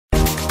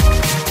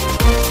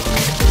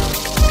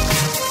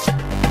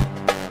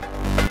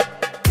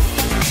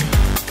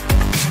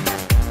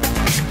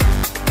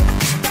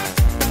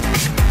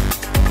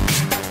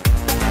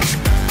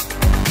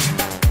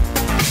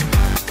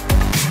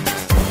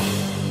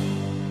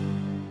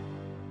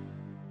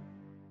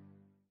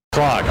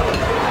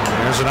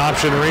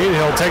option read.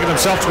 He'll take it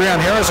himself. Treon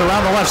Harris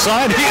around the left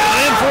side. He is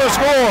in for a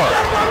score.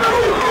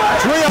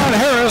 Treon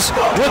Harris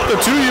with the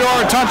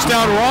 2-yard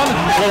touchdown run.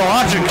 Little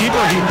option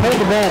keeper. He pulled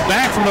the ball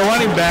back from the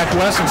running back,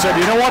 Wes, and said,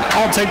 you know what,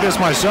 I'll take this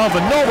myself.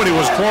 And nobody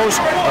was close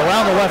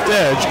around the left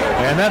edge.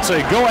 And that's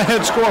a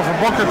go-ahead score for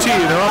Booker T.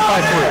 They're up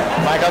by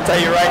 3. Mike, I'll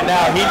tell you right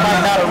now, he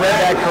might not have read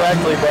that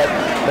correctly, but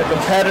the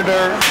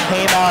competitor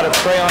came out of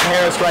Treon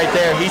Harris right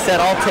there. He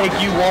said, I'll take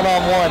you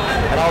one-on-one,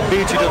 and I'll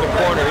beat you to the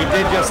corner. He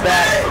did just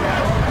that.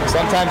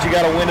 Sometimes you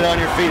got to win it on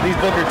your feet.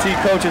 These Booker T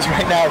coaches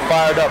right now are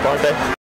fired up, aren't they?